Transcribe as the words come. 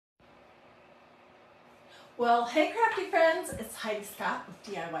Well, hey crafty friends, it's Hiedi Scott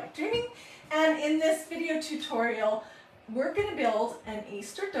with DiyDreaming, and in this video tutorial we're going to build an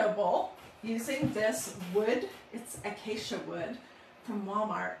Easter dough bowl using this wood. It's acacia wood from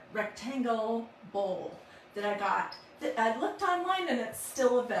Walmart, rectangle bowl that I got. That I looked online and it's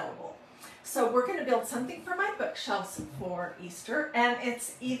still available. So we're going to build something for my bookshelves for Easter, and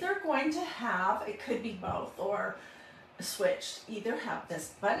it's either going to have, it could be both or switched, either have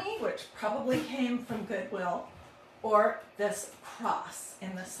this bunny, which probably came from Goodwill, or this cross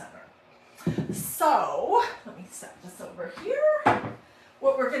in the center. So let me set this over here.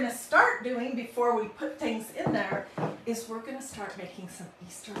 What we're going to start doing before we put things in there is we're going to start making some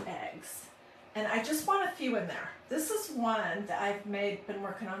Easter eggs. And I just want a few in there. This is one that I've been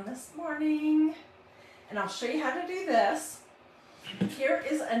working on this morning, and I'll show you how to do this. Here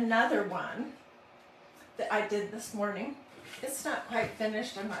is another one that I did this morning. It's not quite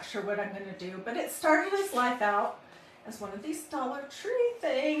finished. I'm not sure what I'm going to do, but it started its life out as one of these Dollar Tree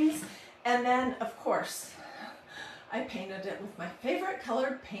things. And then, of course, I painted it with my favorite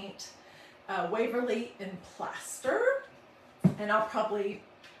colored paint, Waverly in plaster. And I'll probably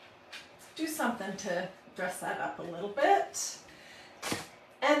do something to dress that up a little bit.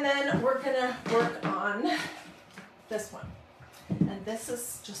 And then we're going to work on this one. And this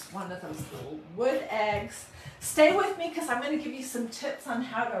is just one of those little wood eggs. Stay with me because I'm going to give you some tips on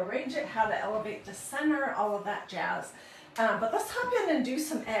how to arrange it, how to elevate the center, all of that jazz. But let's hop in and do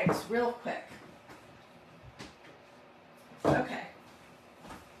some eggs real quick. Okay.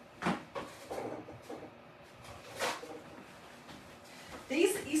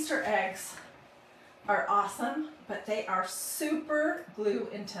 These Easter eggs are awesome, but they are super glue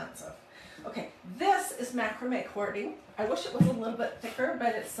intensive. Okay, this is macrame cording. I wish it was a little bit thicker,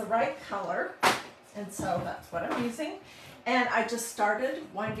 but it's the right color, and so that's what I'm using. And I just started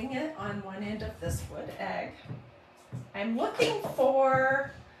winding it on one end of this wood egg. I'm looking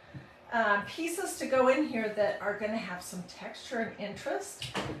for pieces to go in here that are going to have some texture and interest,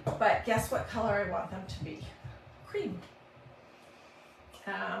 but guess what color I want them to be? Cream.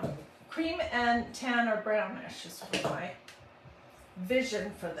 Cream and tan or brownish is what my vision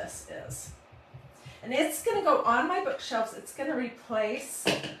for this is. And it's going to go on my bookshelves. It's going to replace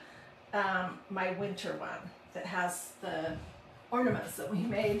my winter one that has the ornaments that we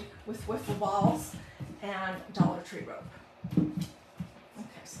made with wiffle balls and Dollar Tree rope.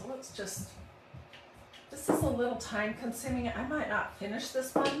 Okay, so let's just, this is a little time consuming. I might not finish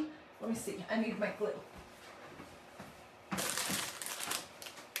this one. Let me see, I need my glue.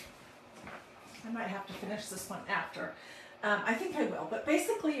 I might have to finish this one after. I think I will, but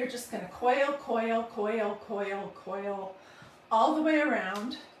basically you're just going to coil, coil, coil, coil, coil all the way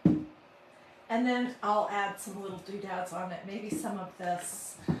around, and then I'll add some little doodads on it, maybe some of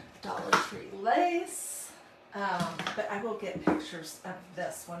this Dollar Tree lace, but I will get pictures of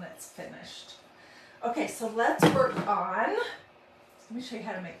this when it's finished. Okay, so let's work on, let me show you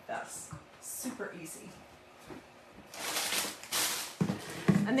how to make this. Super easy.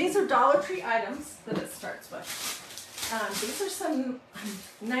 And these are Dollar Tree items that it starts with. These are some,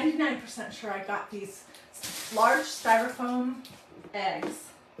 I'm 99% sure I got these large styrofoam eggs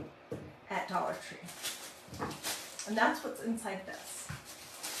at Dollar Tree. And that's what's inside this.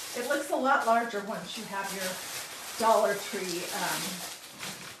 It looks a lot larger once you have your Dollar Tree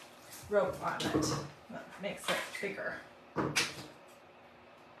rope on it. That makes it bigger.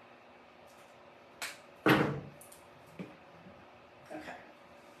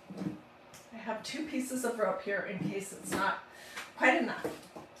 I have 2 pieces of rope here in case it's not quite enough.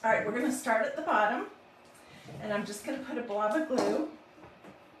 All right, we're going to start at the bottom, and I'm just going to put a blob of glue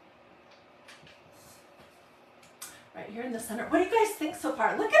right here in the center. What do you guys think so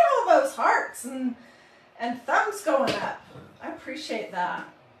far? Look at all those hearts and thumbs going up. I appreciate that.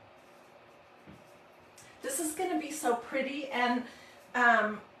 This is going to be so pretty, and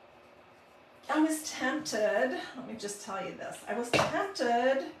I was tempted, let me just tell you this, I was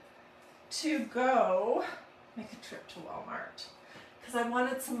tempted to go make a trip to Walmart because I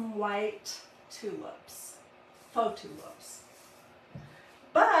wanted some white tulips, faux tulips.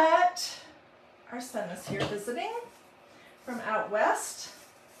 But our son is here visiting from out west,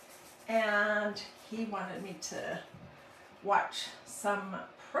 and he wanted me to watch some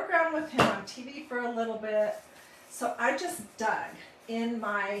program with him on TV for a little bit. So I just dug in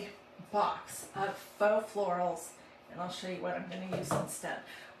my box of faux florals, and I'll show you what I'm going to use instead.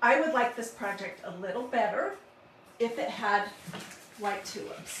 I would like this project a little better if it had white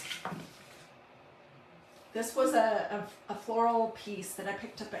tulips. This was a floral piece that I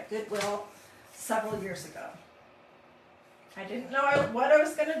picked up at Goodwill several years ago. I didn't know what I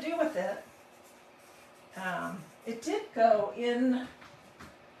was going to do with it, It did go in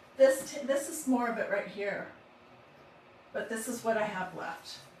this. This is more of it right here, but this is what I have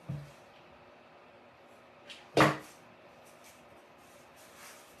left.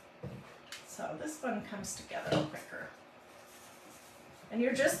 So this one comes together quicker. And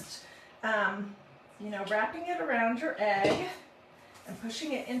you're just, you know, wrapping it around your egg and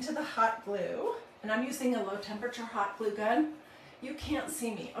pushing it into the hot glue. And I'm using a low temperature hot glue gun. You can't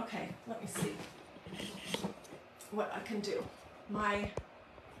see me. Okay, let me see what I can do. My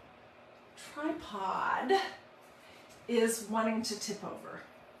tripod is wanting to tip over.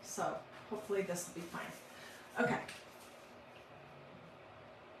 So hopefully this will be fine. Okay.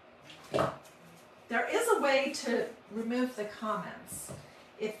 There is a way to remove the comments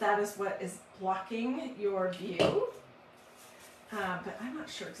if that is what is blocking your view, but I'm not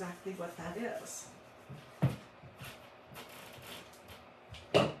sure exactly what that is.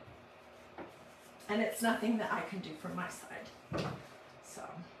 And it's nothing that I can do from my side. So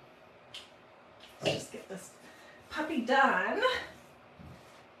let's just get this puppy done.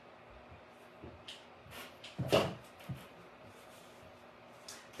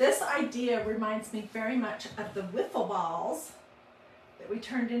 This idea reminds me very much of the wiffle balls that we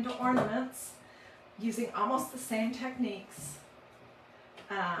turned into ornaments using almost the same techniques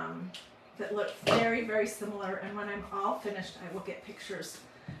that look very, very similar. And when I'm all finished, I will get pictures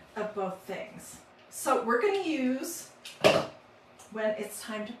of both things. So we're going to use, when it's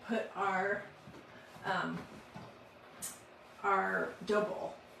time to put our dough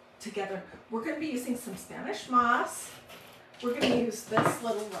bowl together, we're going to be using some Spanish moss. We're going to use this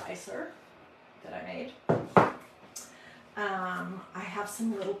little riser that I made. I have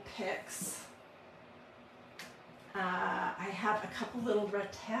some little picks. I have a couple little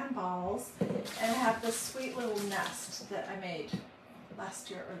rattan balls, and I have this sweet little nest that I made last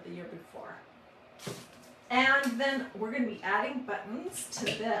year or the year before. And then we're going to be adding buttons to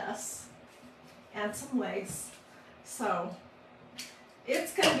this and some legs. So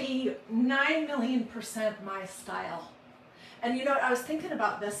it's going to be 9,000,000% my style. And you know what, I was thinking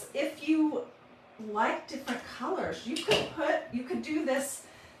about this. If you like different colors, you could do this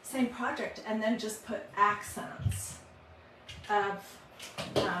same project and then just put accents of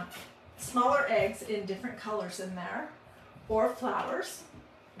smaller eggs in different colors in there, or flowers,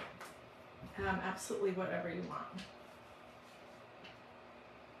 absolutely whatever you want.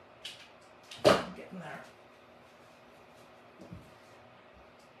 I'm getting there.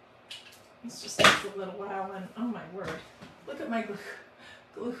 This just takes a little while, and oh my word, look at my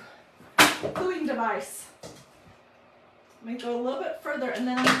gluing device. Let me go a little bit further, and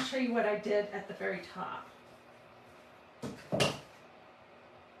then I'm going to show you what I did at the very top.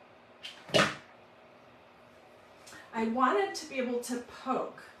 I wanted to be able to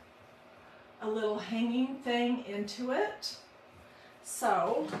poke a little hanging thing into it.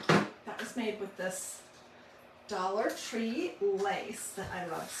 So that was made with this Dollar Tree lace that I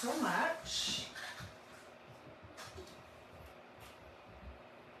love so much.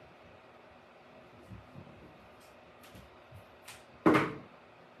 I'm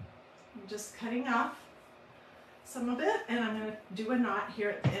just cutting off some of it, and I'm going to do a knot here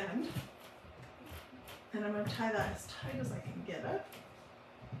at the end. And I'm going to tie that as tight as I can get it.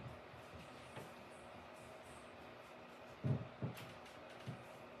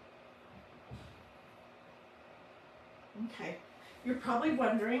 Okay, you're probably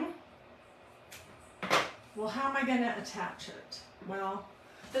wondering, well, how am I going to attach it? Well,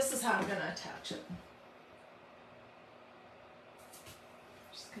 this is how I'm going to attach it.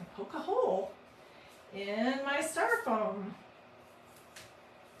 Just going to poke a hole in my styrofoam.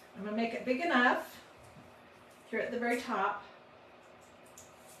 I'm going to make it big enough here at the very top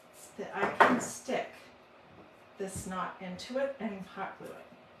that I can stick this knot into it and hot glue it.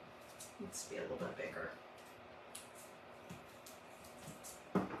 Needs to be a little bit bigger.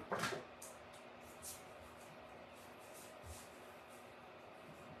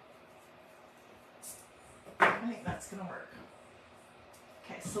 I think that's going to work.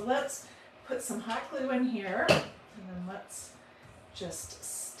 Okay, so let's put some hot glue in here, and then let's just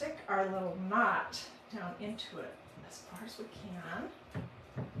stick our little knot down into it as far as we can.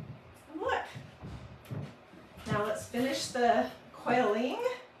 And look! Now let's finish the coiling,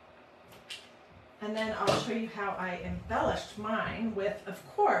 and then I'll show you how I embellished mine with, of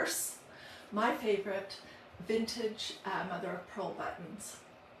course, my favorite vintage mother of pearl buttons.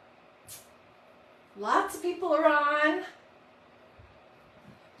 Lots of people are on.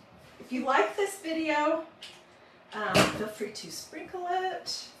 If you like this video, feel free to sprinkle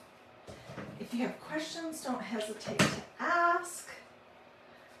it. If you have questions, don't hesitate to ask.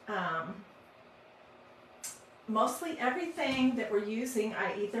 mostly everything that we're using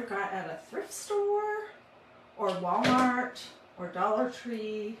I either got at a thrift store or Walmart or Dollar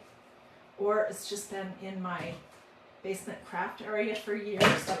Tree, or it's just been in my basement craft area for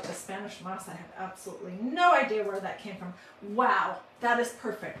years, like the Spanish moss. I have absolutely no idea where that came from. Wow, that is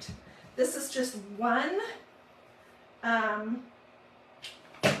perfect. This is just one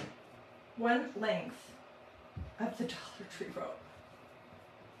length of the Dollar Tree rope.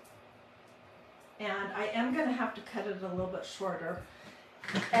 And I am going to have to cut it a little bit shorter.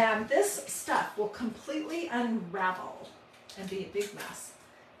 And this stuff will completely unravel and be a big mess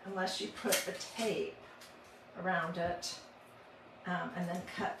unless you put a tape around it and then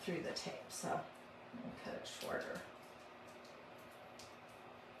cut through the tape. So I'm going to cut it shorter.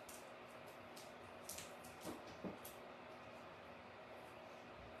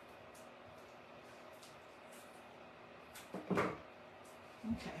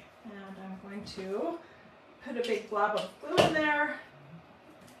 Okay, and I'm going to put a big blob of glue in there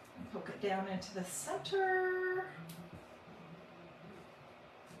and poke it down into the center.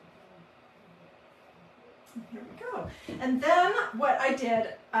 And here we go. And then what I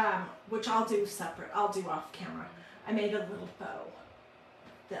did, which I'll do separate, I'll do off camera, I made a little bow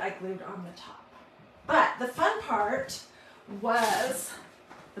that I glued on the top. But the fun part was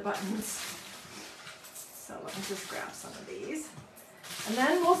the buttons. So let me just grab some of these. And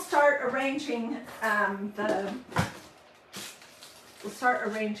then we'll start arranging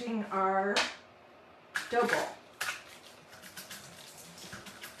our dough ball.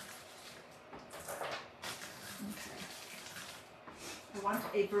 Okay. I want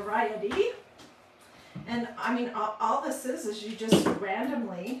a variety. And I mean, all this is you just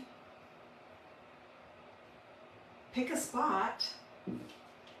randomly pick a spot.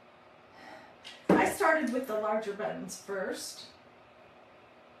 I started with the larger buttons first.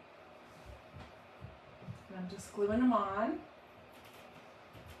 I'm just gluing them on.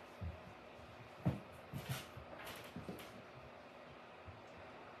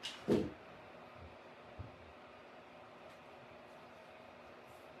 And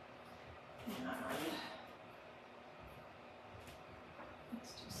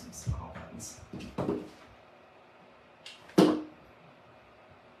let's do some small ones.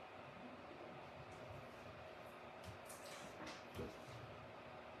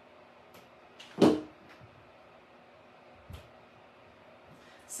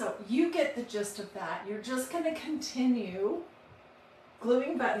 So you get the gist of that. You're just going to continue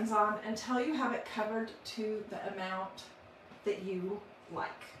gluing buttons on until you have it covered to the amount that you like.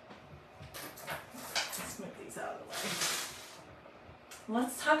 Let's move these out of the way.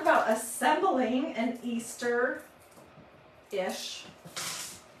 Let's talk about assembling an Easter-ish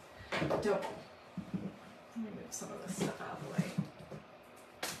dough ball. Let me move some of this stuff out of the way.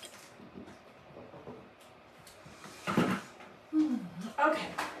 Okay.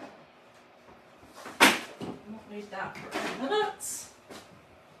 Won't need that for a few minutes.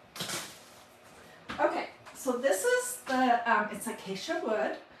 Okay, so this is the, it's acacia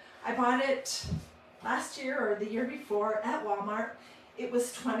wood. I bought it last year or the year before at Walmart. It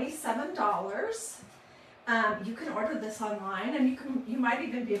was $27. You can order this online, and you might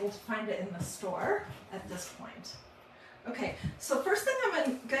even be able to find it in the store at this point. Okay, so first thing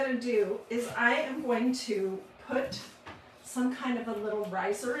I'm going to do is I am going to put some kind of a little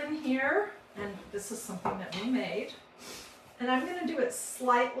riser in here, and this is something that we made. And I'm going to do it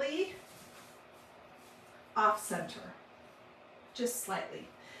slightly off center, just slightly.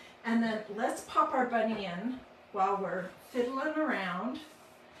 And then let's pop our bunny in while we're fiddling around.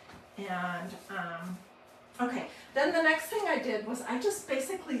 And okay, then the next thing I did was I just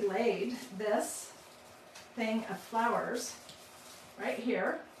basically laid this thing of flowers right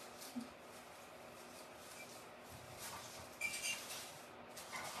here.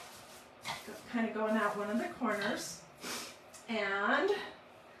 Kind of going out one of the corners. And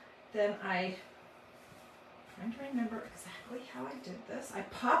then I'm trying to remember exactly how I did this. I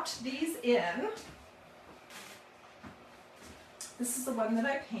popped these in. This is the one that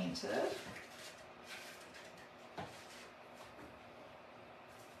I painted.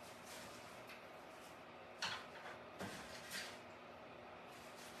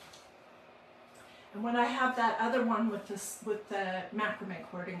 And when I have that other one with the macrame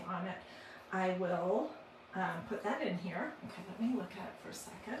cording on it, I will put that in here. Okay, let me look at it for a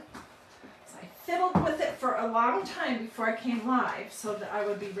second. So I fiddled with it for a long time before I came live so that I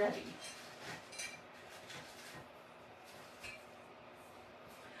would be ready.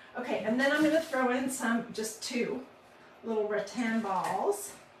 Okay, and then I'm going to throw in just two little rattan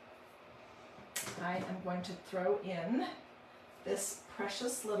balls. I am going to throw in this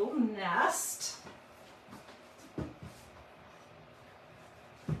precious little nest.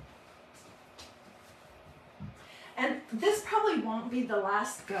 This probably won't be the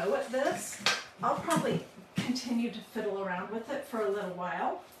last go at this. I'll probably continue to fiddle around with it for a little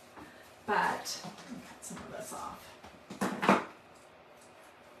while, but let me cut some of this off.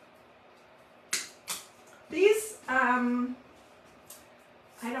 These, I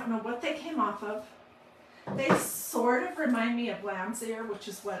don't know what they came off of. They sort of remind me of lamb's ear, which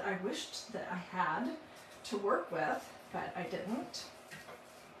is what I wished that I had to work with, but I didn't.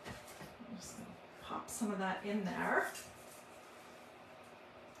 I'm just going to pop some of that in there.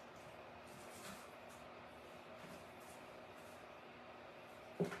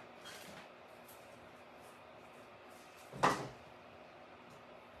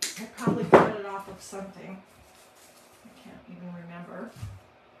 I probably cut it off of something. I can't even remember.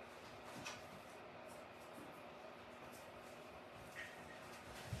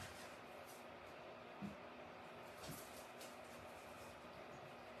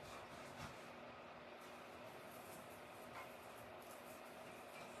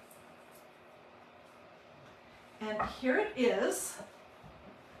 And here it is.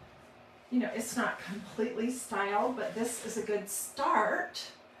 You know, it's not completely styled, but this is a good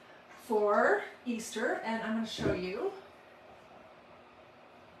start for Easter, and I'm going to show you.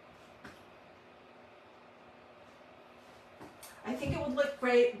 I think it would look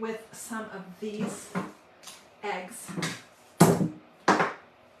great with some of these eggs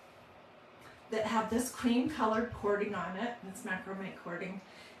that have this cream colored cording on it. It's macrame cording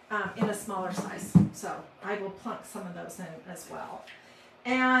in a smaller size. So I will plunk some of those in as well.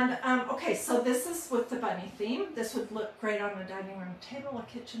 And okay, so this is with the bunny theme. This would look great on a dining room table, a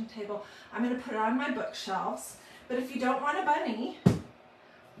kitchen table. I'm going to put it on my bookshelves. But if you don't want a bunny,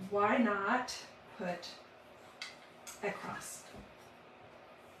 why not put a cross?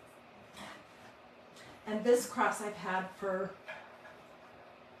 And this cross I've had for,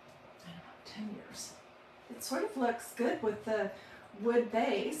 I don't know, 10 years. It sort of looks good with the wood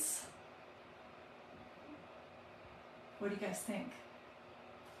base. What do you guys think?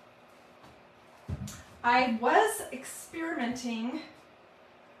 I was experimenting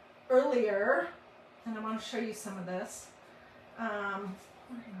earlier, and I want to show you some of this. Where do I want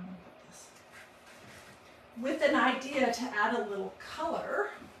to put this? With an idea to add a little color.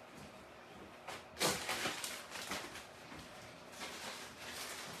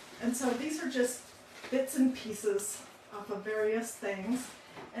 And so these are just bits and pieces off of various things.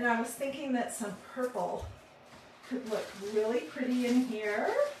 And I was thinking that some purple could look really pretty in here.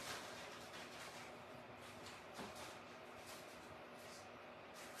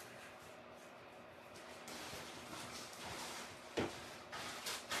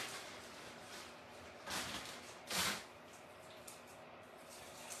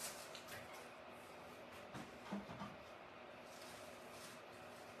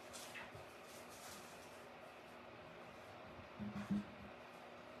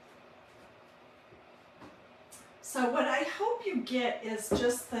 So what I hope you get is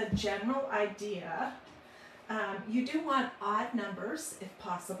just the general idea. You do want odd numbers if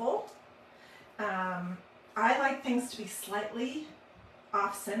possible. I like things to be slightly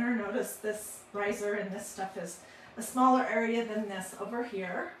off center. Notice this riser and this stuff is a smaller area than this over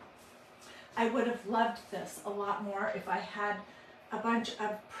here. I would have loved this a lot more if I had a bunch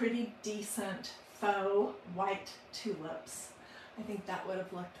of pretty decent faux white tulips. I think that would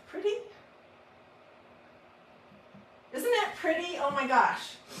have looked pretty. Isn't that pretty? Oh my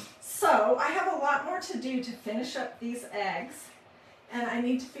gosh. So I have a lot more to do to finish up these eggs, and I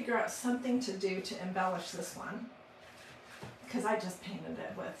need to figure out something to do to embellish this one, because I just painted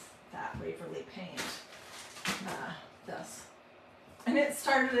it with that Waverly paint, this. And it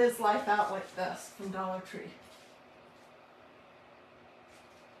started as life out like this from Dollar Tree.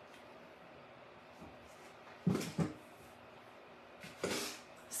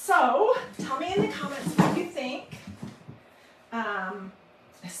 So tell me in the comments what you think.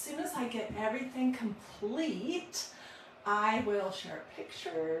 As soon as I get everything complete, I will share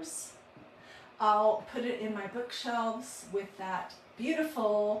pictures. I'll put it in my bookshelves with that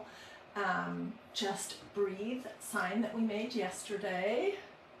beautiful Just Breathe sign that we made yesterday.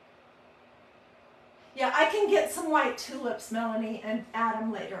 Yeah, I can get some white tulips, Melanie, and add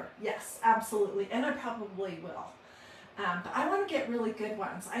them later. Yes, absolutely, and I probably will. But I want to get really good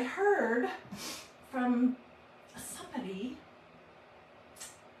ones. I heard from somebody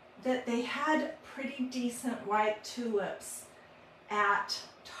that they had pretty decent white tulips at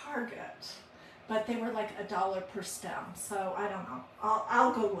Target, but they were like $1 per stem. So I don't know.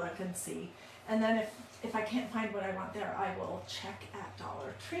 I'll go look and see. And then if I can't find what I want there, I will check at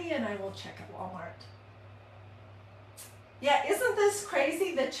Dollar Tree and I will check at Walmart. Yeah, isn't this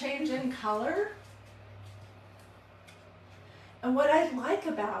crazy, the change in color? And what I like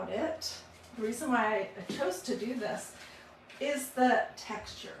about it, the reason why I chose to do this, is the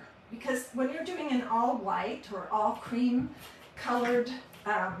texture. Because when you're doing an all white or all cream colored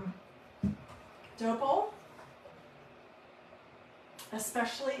dough bowl,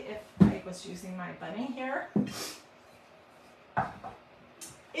 especially if I was using my bunny here,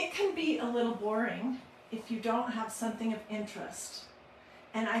 it can be a little boring if you don't have something of interest.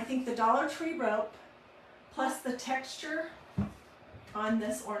 And I think the Dollar Tree rope, plus the texture on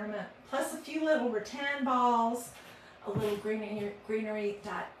this ornament, plus a few little rattan balls, a little greenery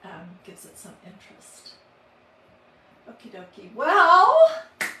that gives it some interest. Okie dokie. Well,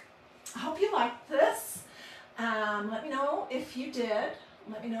 I hope you liked this. Let me know if you did.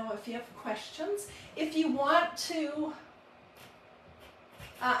 Let me know if you have questions. If you want to,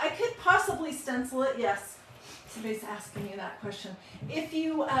 I could possibly stencil it. Yes, somebody's asking me that question. If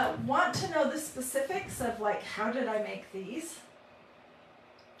you want to know the specifics of like how did I make these,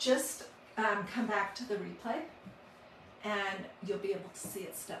 just come back to the replay and you'll be able to see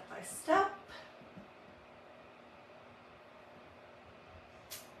it step by step.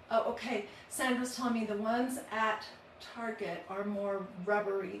 Oh, okay. Sandra's telling me the ones at Target are more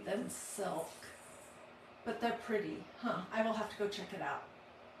rubbery than silk, but they're pretty, huh? I will have to go check it out.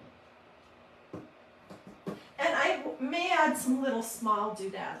 And I may add some little small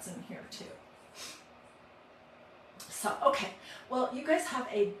doodads in here too. So, okay. Well, you guys have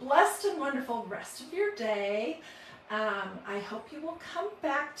a blessed and wonderful rest of your day. I hope you will come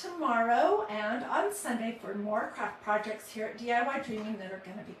back tomorrow and on Sunday for more craft projects here at DIY Dreaming that are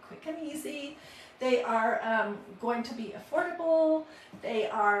going to be quick and easy. They are going to be affordable.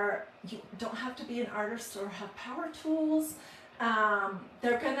 You don't have to be an artist or have power tools.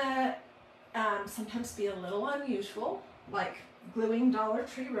 They're going to sometimes be a little unusual, like gluing Dollar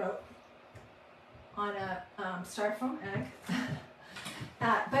Tree rope on a styrofoam egg.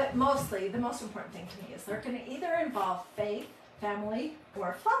 But mostly, the most important thing to me is they're going to either involve faith, family,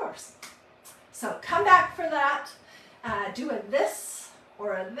 or flowers. So come back for that. Do a this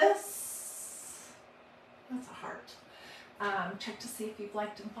or a this. That's a heart. Check to see if you've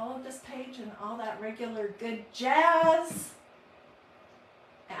liked and followed this page and all that regular good jazz.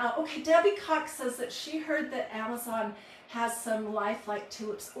 Okay, Debbie Cox says that she heard that Amazon has some lifelike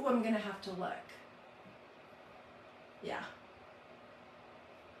tulips. Oh, I'm going to have to look. Yeah.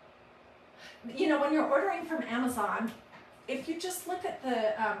 You know, when you're ordering from Amazon, if you just look at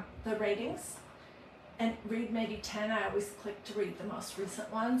the ratings and read maybe 10, I always click to read the most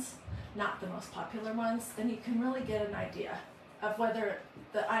recent ones, not the most popular ones, then you can really get an idea of whether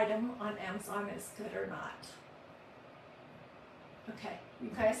the item on Amazon is good or not. Okay,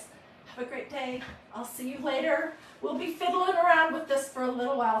 you guys have a great day. I'll see you later. We'll be fiddling around with this for a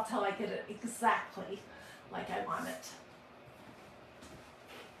little while till I get it exactly like I want it.